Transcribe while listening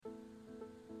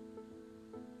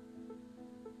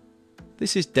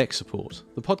This is Deck Support,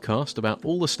 the podcast about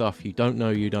all the stuff you don't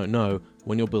know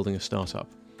when you're building a startup.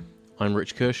 I'm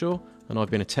Rich Kershaw, and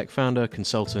I've been a tech founder,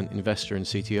 consultant, investor, and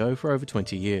CTO for over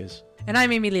 20 years. And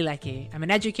I'm Amy Lilecki. I'm an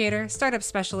educator, startup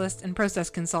specialist, and process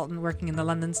consultant working in the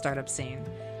London startup scene.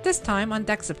 This time on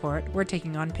Deck Support, we're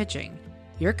taking on pitching.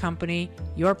 Your company,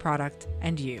 your product,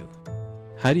 and you.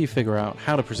 How do you figure out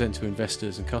how to present to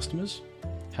investors and customers?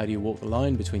 How do you walk the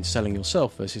line between selling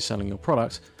yourself versus selling your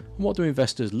product? And what do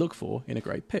investors look for in a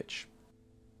great pitch?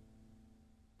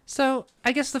 So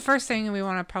I guess the first thing we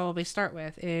want to probably start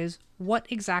with is, what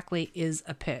exactly is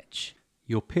a pitch?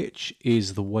 Your pitch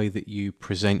is the way that you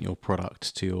present your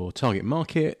product to your target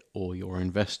market or your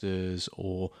investors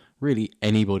or really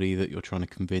anybody that you're trying to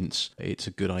convince it's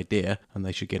a good idea and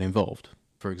they should get involved.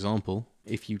 For example,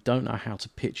 if you don't know how to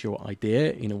pitch your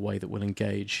idea in a way that will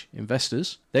engage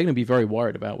investors, they're going to be very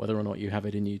worried about whether or not you have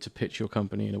it in you to pitch your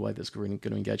company in a way that's going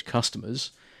to engage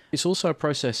customers. It's also a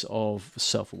process of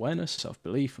self-awareness,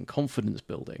 self-belief, and confidence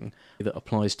building that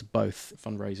applies to both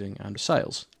fundraising and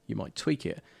sales. You might tweak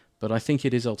it, but I think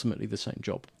it is ultimately the same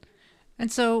job.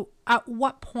 And so at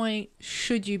what point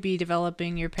should you be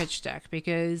developing your pitch deck?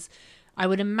 Because I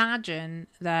would imagine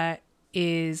that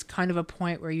is kind of a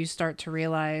point where you start to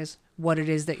realize what it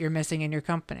is that you're missing in your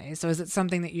company. So is it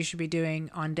something that you should be doing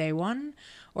on day one,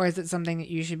 or is it something that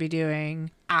you should be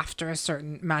doing after a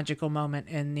certain magical moment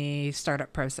in the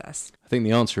startup process? I think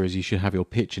the answer is you should have your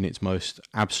pitch in its most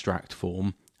abstract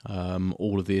form.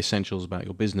 All of the essentials about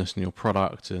your business and your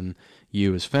product and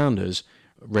you as founders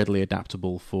readily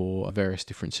adaptable for various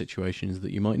different situations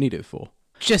that you might need it for.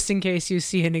 Just in case you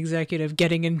see an executive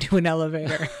getting into an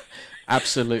elevator.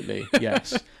 Absolutely,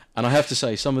 yes. And I have to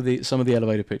say, some of the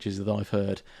elevator pitches that I've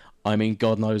heard, I mean,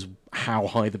 God knows how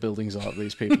high the buildings are that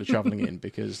these people are traveling in,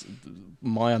 because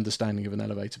my understanding of an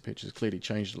elevator pitch has clearly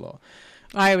changed a lot.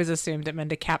 I always assumed it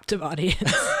meant a captive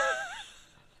audience.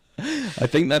 I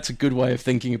think that's a good way of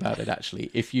thinking about it,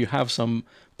 actually. If you have some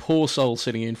poor soul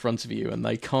sitting in front of you and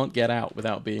they can't get out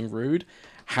without being rude,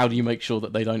 how do you make sure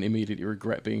that they don't immediately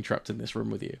regret being trapped in this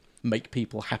room with you? Make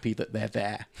people happy that they're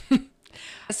there.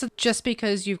 So just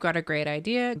because you've got a great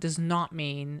idea does not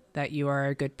mean that you are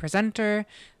a good presenter,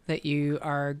 that you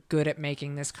are good at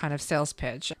making this kind of sales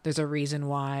pitch. There's a reason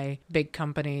why big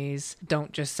companies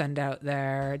don't just send out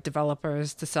their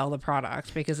developers to sell the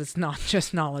product, because it's not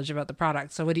just knowledge about the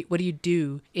product. So what do you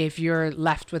do if you're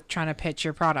left with trying to pitch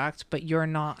your product, but you're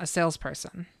not a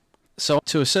salesperson? So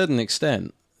to a certain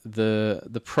extent,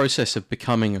 the process of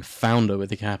becoming a founder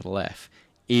with a capital F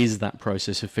is that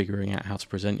process of figuring out how to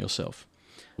present yourself.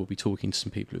 We'll be talking to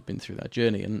some people who've been through that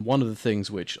journey. And one of the things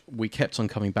which we kept on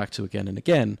coming back to again and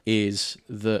again is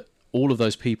that all of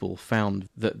those people found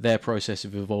that their process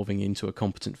of evolving into a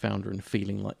competent founder and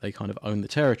feeling like they kind of own the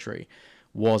territory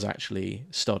was actually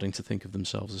starting to think of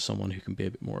themselves as someone who can be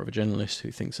a bit more of a generalist,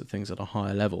 who thinks of things at a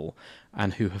higher level,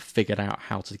 and who have figured out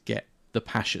how to get the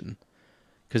passion.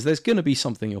 Because there's going to be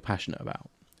something you're passionate about.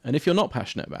 And if you're not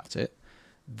passionate about it,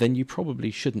 then you probably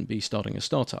shouldn't be starting a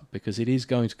startup, because it is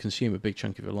going to consume a big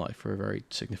chunk of your life for a very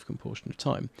significant portion of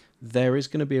time. There is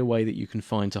going to be a way that you can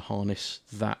find to harness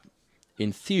that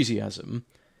enthusiasm.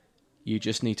 You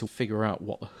just need to figure out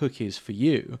what the hook is for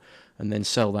you and then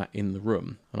sell that in the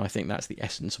room. And I think that's the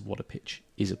essence of what a pitch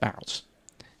is about.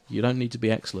 You don't need to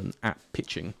be excellent at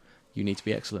pitching. You need to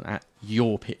be excellent at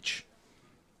your pitch.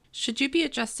 Should you be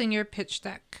adjusting your pitch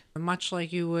deck much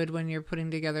like you would when you're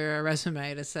putting together a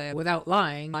resume to say, without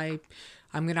lying, I'm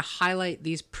going to highlight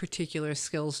these particular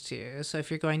skills to you? So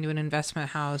if you're going to an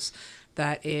investment house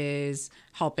that is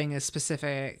helping a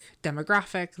specific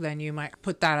demographic, then you might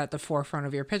put that at the forefront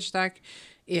of your pitch deck.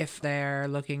 If they're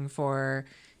looking for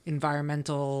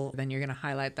environmental, then you're going to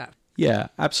highlight that. Yeah,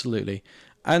 absolutely.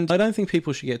 And I don't think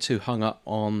people should get too hung up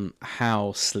on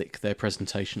how slick their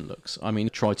presentation looks. I mean,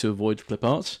 try to avoid clip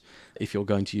art. If you're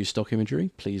going to use stock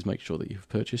imagery, please make sure that you've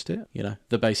purchased it. You know,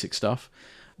 the basic stuff.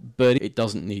 But it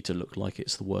doesn't need to look like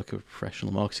it's the work of a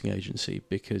professional marketing agency,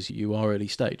 because you are early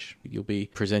stage. You'll be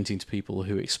presenting to people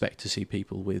who expect to see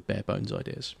people with bare bones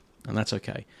ideas. And that's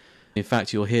okay. In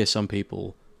fact, you'll hear some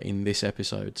people in this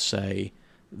episode say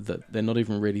that they're not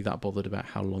even really that bothered about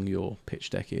how long your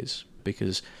pitch deck is,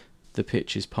 because the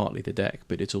pitch is partly the deck,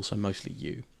 but it's also mostly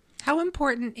you. How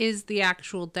important is the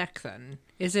actual deck then?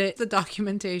 Is it the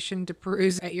documentation to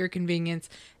peruse at your convenience,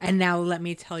 and now let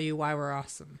me tell you why we're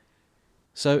awesome?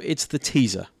 So it's the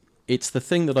teaser. It's the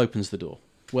thing that opens the door.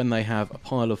 When they have a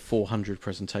pile of 400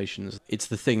 presentations, it's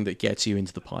the thing that gets you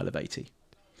into the pile of 80.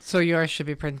 So yours should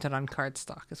be printed on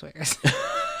cardstock, is what you're saying.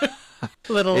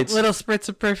 Little It's- spritz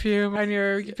of perfume on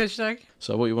your pitch deck.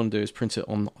 So what you want to do is print it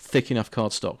on thick enough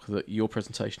cardstock that your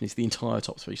presentation is the entire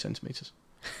top 3 centimeters.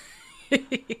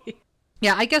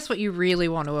 Yeah, I guess what you really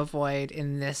want to avoid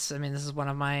in this, I mean, this is one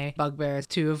of my bugbears,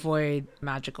 to avoid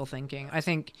magical thinking. I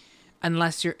think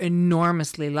unless you're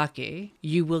enormously lucky,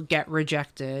 you will get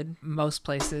rejected. Most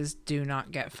places do not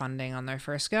get funding on their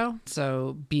first go,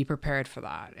 so be prepared for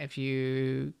that. If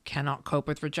you cannot cope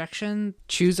with rejection,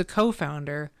 choose a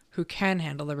co-founder who can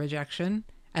handle the rejection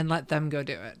and let them go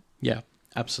do it. Yeah,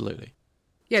 absolutely.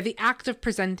 Yeah, the act of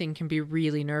presenting can be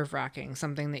really nerve-wracking.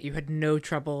 Something that you had no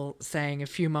trouble saying a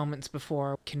few moments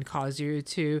before can cause you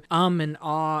to and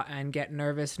ah and get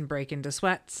nervous and break into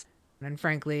sweats. And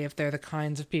frankly, if they're the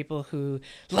kinds of people who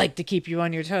like to keep you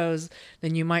on your toes,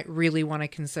 then you might really want to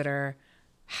consider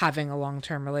having a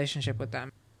long-term relationship with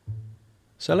them.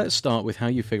 So let's start with how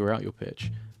you figure out your pitch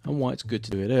and why it's good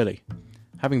to do it early.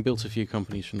 Having built a few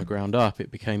companies from the ground up,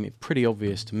 it became pretty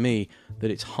obvious to me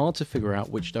that it's hard to figure out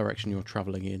which direction you're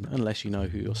travelling in unless you know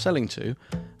who you're selling to,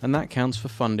 and that counts for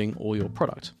funding or your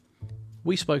product.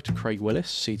 We spoke to Craig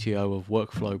Willis, CTO of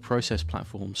workflow process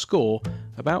platform Score,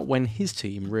 about when his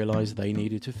team realised they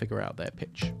needed to figure out their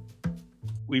pitch.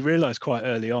 We realized quite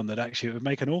early on that actually it would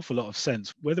make an awful lot of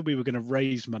sense, whether we were going to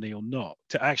raise money or not,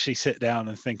 to actually sit down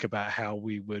and think about how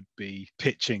we would be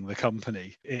pitching the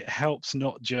company. It helps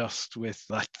not just with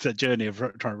the journey of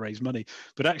trying to raise money,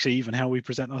 but actually even how we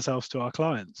present ourselves to our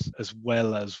clients, as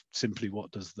well as simply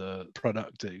what does the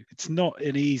product do. It's not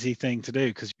an easy thing to do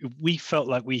because we felt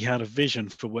like we had a vision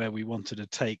for where we wanted to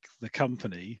take the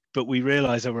company, but we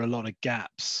realized there were a lot of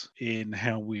gaps in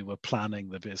how we were planning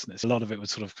the business. A lot of it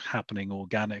was sort of happening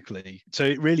organically. So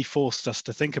it really forced us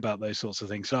to think about those sorts of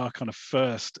things. So our kind of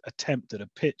first attempt at a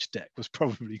pitch deck was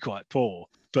probably quite poor,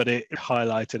 but it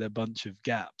highlighted a bunch of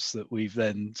gaps that we've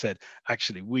then said,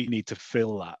 actually, we need to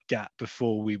fill that gap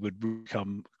before we would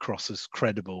come across as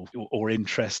credible or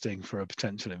interesting for a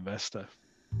potential investor.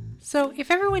 So if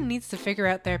everyone needs to figure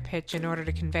out their pitch in order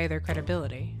to convey their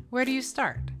credibility, where do you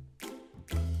start?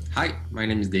 Hi, my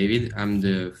name is David. I'm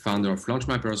the founder of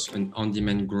Launchmappers, an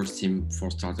on-demand growth team for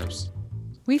startups.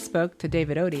 We spoke to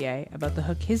David Odier about the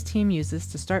hook his team uses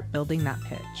to start building that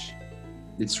pitch.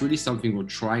 It's really something we're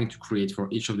trying to create for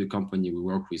each of the company we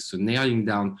work with. So narrowing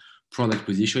down product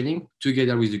positioning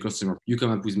together with the customer, you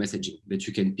come up with messaging that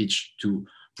you can pitch to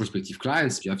prospective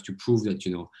clients. You have to prove that,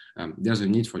 there's a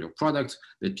need for your product,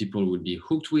 that people will be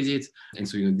hooked with it. And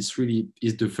so, this really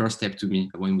is the first step to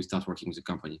me when we start working with the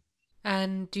company.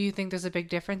 And do you think there's a big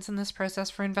difference in this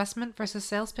process for investment versus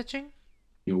sales pitching?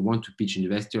 You want to pitch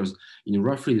investors in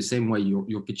roughly the same way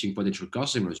you're pitching potential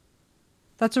customers.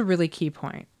 That's a really key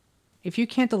point. If you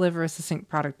can't deliver a succinct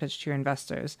product pitch to your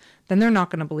investors, then they're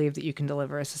not going to believe that you can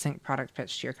deliver a succinct product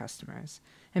pitch to your customers.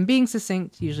 And being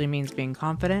succinct usually means being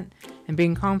confident, and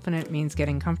being confident means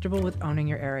getting comfortable with owning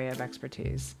your area of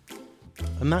expertise.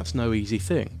 And that's no easy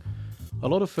thing. A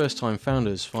lot of first-time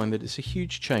founders find that it's a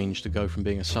huge change to go from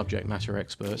being a subject matter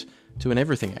expert to an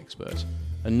everything expert,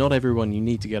 and not everyone you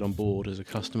need to get on board as a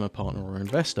customer, partner or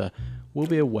investor will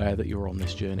be aware that you're on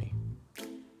this journey.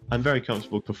 I'm very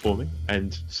comfortable performing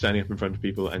and standing up in front of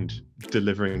people and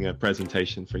delivering a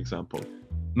presentation, for example.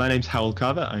 My name's Howell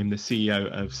Carver. I'm the CEO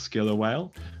of Skiller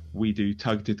Whale. We do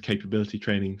targeted capability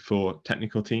training for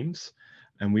technical teams,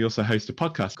 and we also host a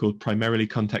podcast called Primarily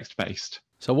Context Based.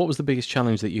 So what was the biggest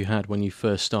challenge that you had when you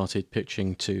first started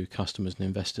pitching to customers and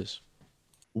investors?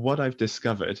 What I've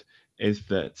discovered is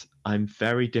that I'm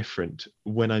very different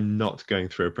when I'm not going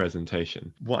through a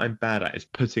presentation. What I'm bad at is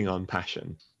putting on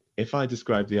passion. If I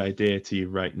describe the idea to you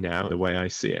right now, the way I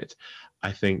see it,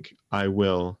 I think I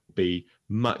will be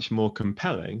much more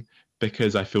compelling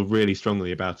because I feel really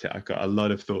strongly about it. I've got a lot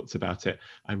of thoughts about it.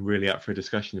 I'm really up for a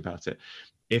discussion about it.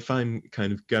 If I'm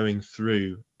kind of going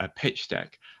through a pitch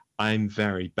deck, I'm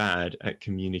very bad at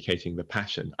communicating the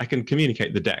passion. I can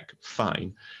communicate the deck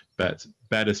fine, but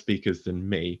better speakers than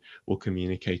me will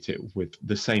communicate it with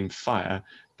the same fire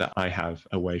that I have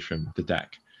away from the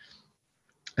deck.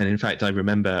 And in fact, I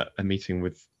remember a meeting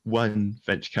with one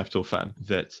venture capital firm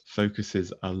that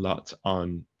focuses a lot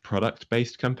on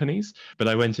product-based companies. But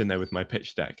I went in there with my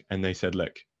pitch deck and they said,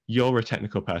 look, you're a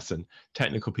technical person.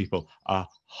 Technical people are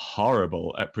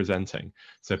horrible at presenting.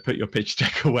 So put your pitch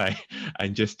deck away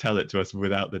and just tell it to us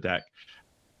without the deck.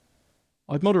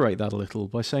 I'd moderate that a little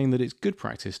by saying that it's good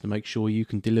practice to make sure you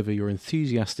can deliver your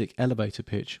enthusiastic elevator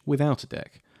pitch without a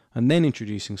deck, and then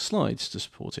introducing slides to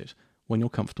support it when you're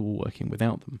comfortable working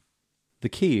without them. The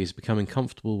key is becoming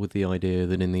comfortable with the idea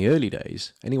that in the early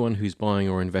days, anyone who's buying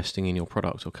or investing in your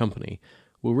product or company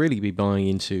will really be buying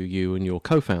into you and your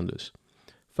co-founders.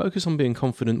 Focus on being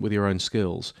confident with your own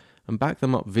skills and back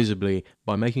them up visibly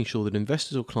by making sure that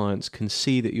investors or clients can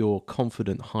see that you're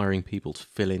confident hiring people to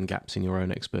fill in gaps in your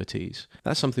own expertise.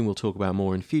 That's something we'll talk about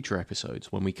more in future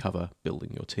episodes when we cover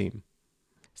building your team.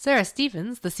 Sarah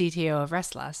Stevens, the CTO of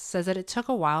Restless, says that it took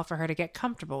a while for her to get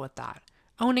comfortable with that,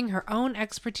 owning her own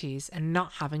expertise and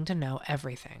not having to know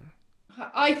everything.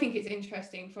 I think it's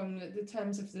interesting from the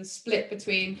terms of the split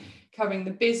between covering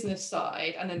the business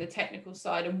side and then the technical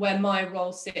side, and where my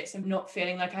role sits and not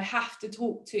feeling like I have to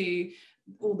talk to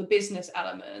all the business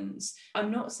elements. I'm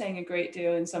not saying a great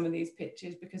deal in some of these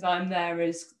pitches because I'm there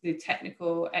as the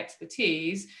technical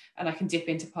expertise and I can dip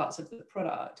into parts of the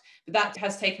product. But that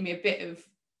has taken me a bit of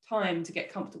time to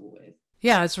get comfortable with.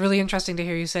 Yeah, it's really interesting to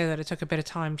hear you say that it took a bit of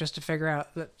time just to figure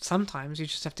out that sometimes you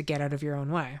just have to get out of your own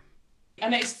way.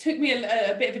 And it took me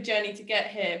a bit of a journey to get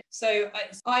here. So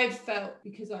I've felt,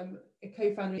 because I'm a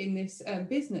co-founder in this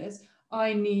business,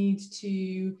 I need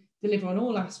to deliver on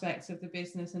all aspects of the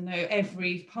business and know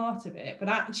every part of it. But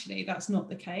actually, that's not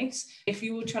the case. If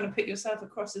you're trying to put yourself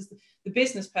across as the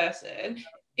business person,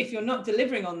 if you're not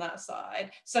delivering on that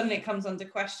side, suddenly it comes under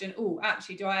question,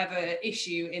 actually, do I have an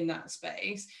issue in that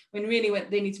space? When really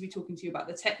they need to be talking to you about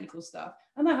the technical stuff.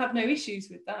 And I have no issues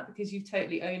with that because you're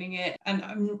totally owning it. And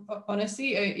I'm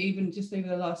honestly, even just over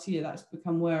the last year, that's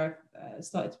become where I've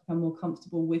started to become more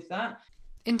comfortable with that.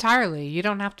 Entirely. You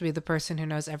don't have to be the person who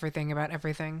knows everything about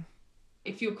everything.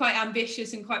 If you're quite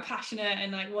ambitious and quite passionate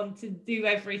and want to do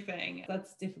everything,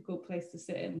 that's a difficult place to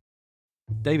sit in.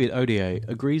 David Odier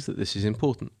agrees that this is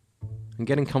important, and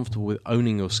getting comfortable with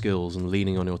owning your skills and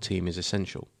leaning on your team is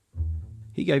essential.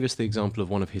 He gave us the example of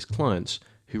one of his clients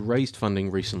who raised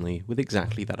funding recently with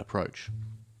exactly that approach.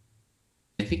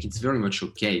 I think it's very much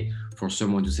okay for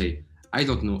someone to say, I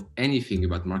don't know anything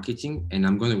about marketing and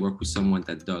I'm going to work with someone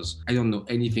that does. I don't know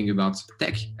anything about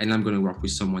tech and I'm going to work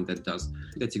with someone that does.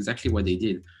 That's exactly what they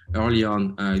did. Early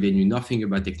on, they knew nothing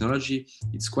about technology.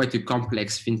 It's quite a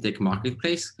complex fintech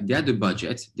marketplace. They had a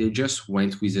budget. They just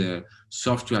went with a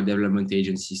software development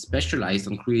agency specialized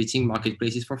on creating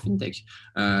marketplaces for fintech.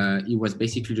 He was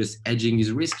basically just hedging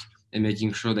his risk and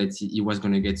making sure that he was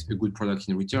going to get a good product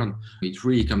in return. It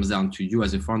really comes down to you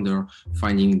as a founder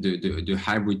finding the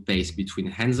hybrid pace between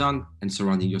hands-on and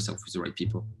surrounding yourself with the right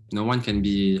people. No one can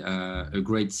be a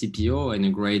great CPO and a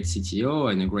great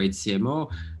CTO and a great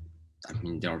CMO. I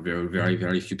mean, there are very, very,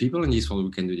 very few people in this world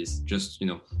who can do this. Just,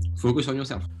 focus on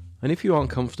yourself. And if you aren't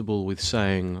comfortable with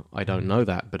saying, I don't know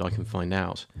that, but I can find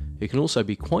out, it can also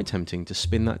be quite tempting to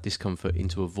spin that discomfort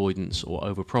into avoidance or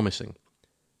overpromising.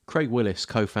 Craig Willis,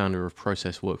 co-founder of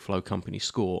process workflow company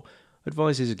Score,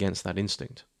 advises against that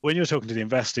instinct. When you're talking to the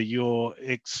investor, you're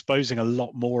exposing a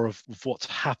lot more of what's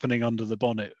happening under the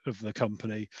bonnet of the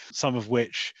company, some of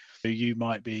which you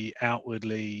might be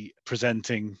outwardly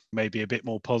presenting maybe a bit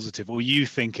more positive, or you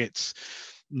think it's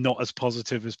not as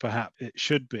positive as perhaps it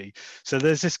should be. So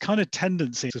there's this kind of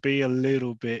tendency to be a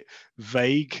little bit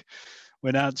vague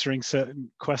when answering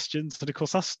certain questions. And of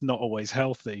course, that's not always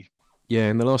healthy. Yeah,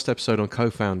 in the last episode on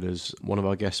co-founders, one of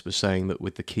our guests was saying that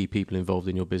with the key people involved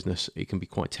in your business, it can be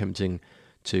quite tempting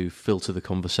to filter the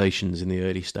conversations in the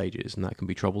early stages, and that can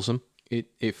be troublesome.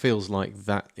 It feels like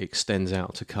that extends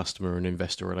out to customer and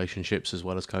investor relationships as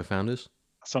well as co-founders.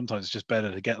 Sometimes it's just better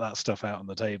to get that stuff out on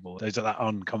the table. Those are that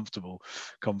uncomfortable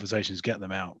conversations, get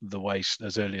them out the way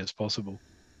as early as possible.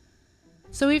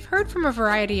 So we've heard from a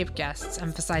variety of guests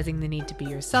emphasizing the need to be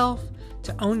yourself,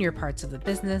 to own your parts of the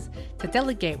business, to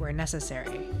delegate where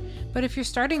necessary. But if you're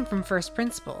starting from first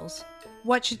principles,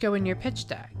 what should go in your pitch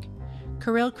deck?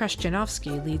 Kirill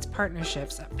Kreshchanovsky leads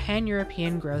partnerships at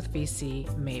pan-European growth VC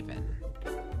Maven.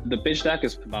 The pitch deck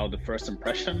is about the first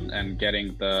impression and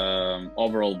getting the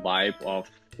overall vibe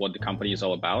of what the company is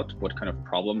all about, what kind of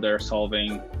problem they're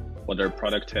solving, what their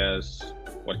product is,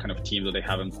 what kind of team do they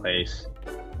have in place.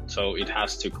 So it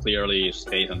has to clearly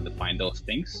state and define those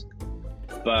things.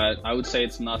 But I would say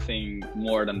it's nothing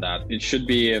more than that. It should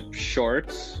be a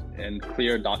short and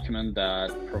clear document that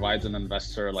provides an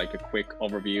investor like a quick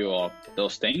overview of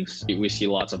those things. We see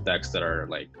lots of decks that are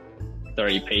like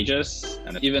 30 pages.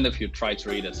 And even if you try to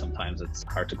read it, sometimes it's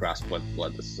hard to grasp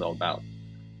what this is all about.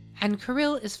 And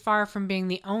Kirill is far from being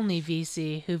the only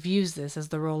VC who views this as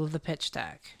the role of the pitch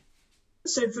deck.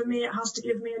 So for me, it has to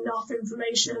give me enough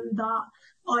information that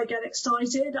I get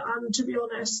excited, and to be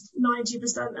honest,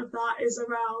 90% of that is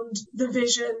around the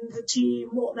vision, the team,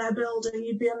 what they're building.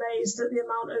 You'd be amazed at the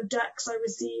amount of decks I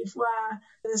receive where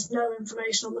there's no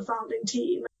information on the founding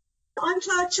team. I'm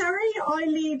Claire Cherry. I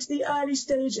lead the early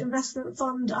stage investment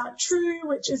fund at True,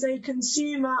 which is a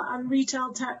consumer and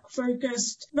retail tech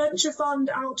focused venture fund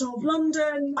out of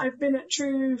London. I've been at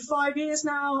True 5 years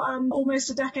now and almost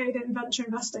a decade in venture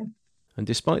investing. And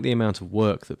despite the amount of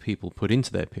work that people put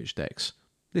into their pitch decks,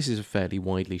 this is a fairly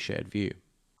widely shared view.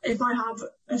 If I have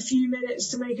a few minutes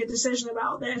to make a decision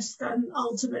about this, then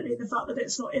ultimately the fact that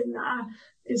it's not in there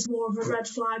is more of a red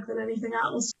flag than anything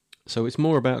else. So it's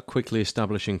more about quickly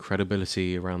establishing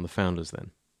credibility around the founders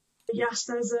then? Yes,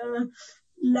 there's a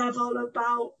level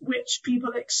about which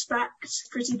people expect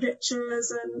pretty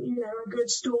pictures and, a good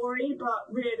story, but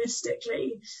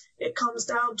realistically it comes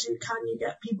down to, can you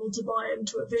get people to buy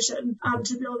into a vision? And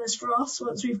to be honest, for us,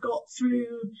 once we've got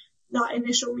through that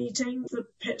initial meeting, the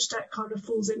pitch deck kind of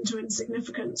falls into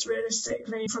insignificance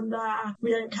realistically. From there,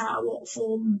 we don't care what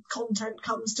form content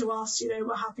comes to us,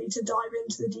 we're happy to dive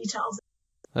into the details.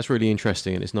 That's really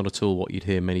interesting, and it's not at all what you'd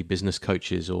hear many business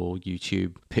coaches or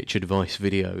YouTube pitch advice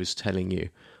videos telling you.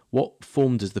 What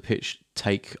form does the pitch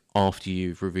take after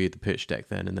you've reviewed the pitch deck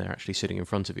then and they're actually sitting in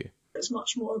front of you? It's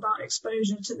much more about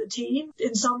exposure to the team.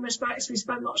 In some respects, we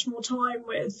spend much more time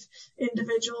with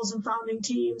individuals and founding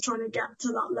teams trying to get to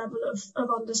that level of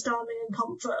understanding and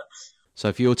comfort.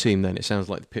 So for your team then, it sounds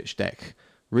like the pitch deck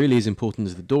really is important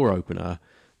as the door opener,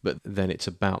 but then it's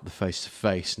about the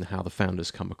face-to-face and how the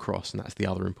founders come across, and that's the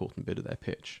other important bit of their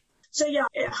pitch. So yeah,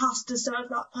 it has to serve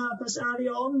that purpose early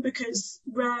on, because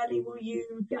rarely will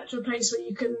you get to a place where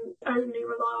you can only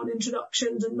rely on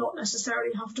introductions and not necessarily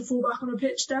have to fall back on a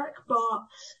pitch deck. But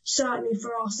certainly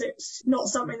for us, it's not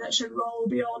something that should roll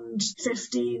beyond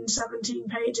 15, 17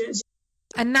 pages.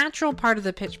 A natural part of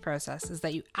the pitch process is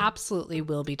that you absolutely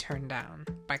will be turned down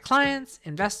by clients,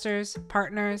 investors,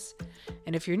 partners,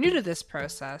 and if you're new to this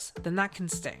process, then that can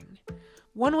sting.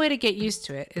 One way to get used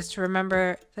to it is to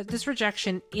remember that this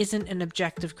rejection isn't an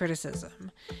objective criticism.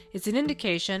 It's an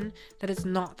indication that it's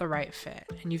not the right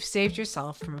fit, and you've saved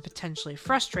yourself from a potentially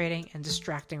frustrating and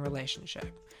distracting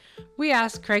relationship. We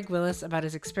asked Craig Willis about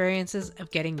his experiences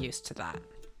of getting used to that.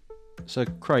 So,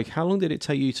 Craig, how long did it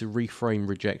take you to reframe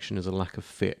rejection as a lack of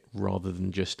fit rather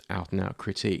than just out-and-out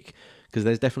critique? Because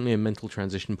there's definitely a mental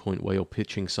transition point where you're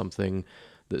pitching something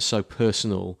that's so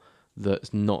personal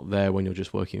that's not there when you're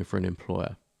just working for an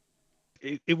employer.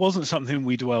 It wasn't something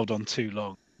we dwelled on too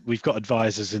long. We've got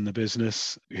advisors in the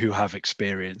business who have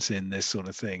experience in this sort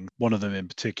of thing. One of them in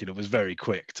particular was very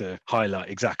quick to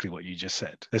highlight exactly what you just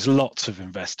said. There's lots of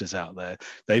investors out there.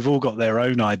 They've all got their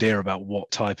own idea about what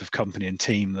type of company and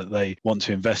team that they want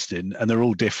to invest in, and they're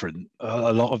all different.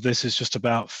 A lot of this is just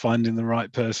about finding the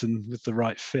right person with the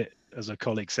right fit. As a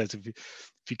colleague says, if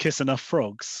you kiss enough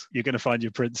frogs, you're going to find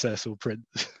your princess or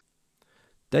prince.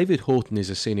 David Horton is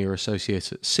a senior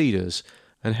associate at Cedars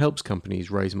and helps companies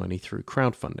raise money through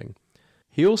crowdfunding.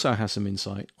 He also has some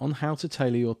insight on how to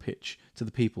tailor your pitch to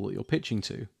the people that you're pitching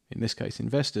to, in this case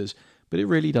investors, but it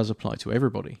really does apply to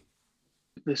everybody.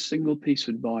 The single piece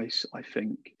of advice, I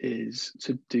think, is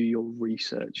to do your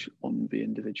research on the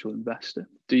individual investor.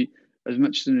 As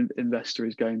much as an investor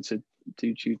is going to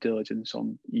do due diligence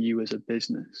on you as a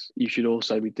business, you should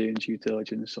also be doing due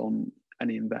diligence on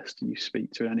any investor you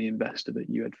speak to, any investor that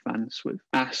you advance with.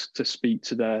 Ask to speak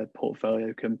to their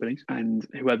portfolio companies, and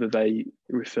whoever they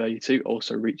refer you to,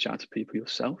 also reach out to people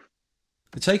yourself.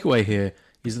 The takeaway here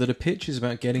is that a pitch is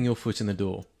about getting your foot in the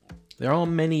door. There are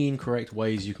many incorrect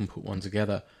ways you can put one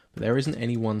together, but there isn't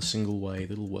any one single way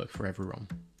that'll work for everyone.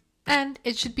 And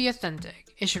it should be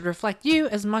authentic. It should reflect you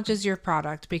as much as your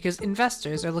product, because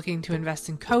investors are looking to invest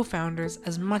in co-founders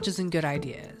as much as in good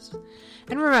ideas.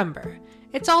 And remember,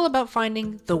 it's all about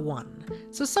finding the one.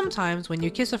 So sometimes when you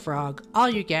kiss a frog, all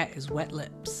you get is wet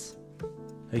lips.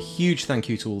 A huge thank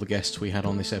you to all the guests we had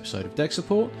on this episode of Deck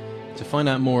Support. To find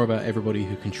out more about everybody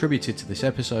who contributed to this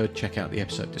episode, check out the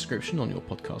episode description on your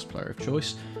podcast player of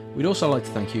choice. We'd also like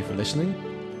to thank you for listening.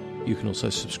 You can also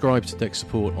subscribe to Deck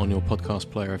Support on your podcast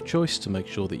player of choice to make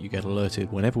sure that you get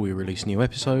alerted whenever we release new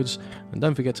episodes, and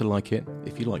don't forget to like it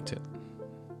if you liked it.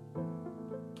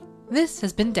 This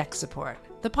has been Deck Support,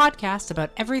 the podcast about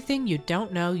everything you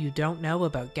don't know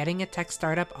about getting a tech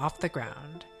startup off the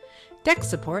ground. Deck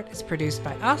Support is produced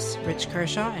by us, Rich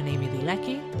Kershaw and Amy Lee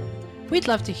Leckie. We'd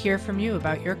love to hear from you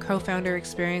about your co-founder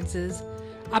experiences,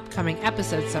 upcoming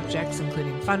episode subjects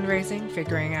including fundraising,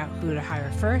 figuring out who to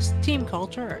hire first, team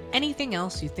culture, or anything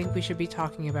else you think we should be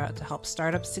talking about to help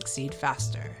startups succeed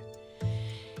faster.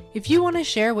 If you want to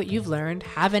share what you've learned,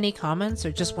 have any comments,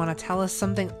 or just want to tell us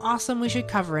something awesome we should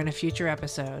cover in a future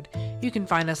episode, you can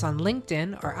find us on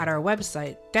LinkedIn or at our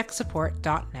website,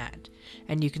 decksupport.net.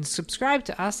 And you can subscribe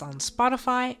to us on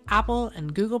Spotify, Apple,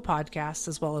 and Google Podcasts,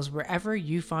 as well as wherever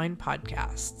you find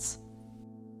podcasts.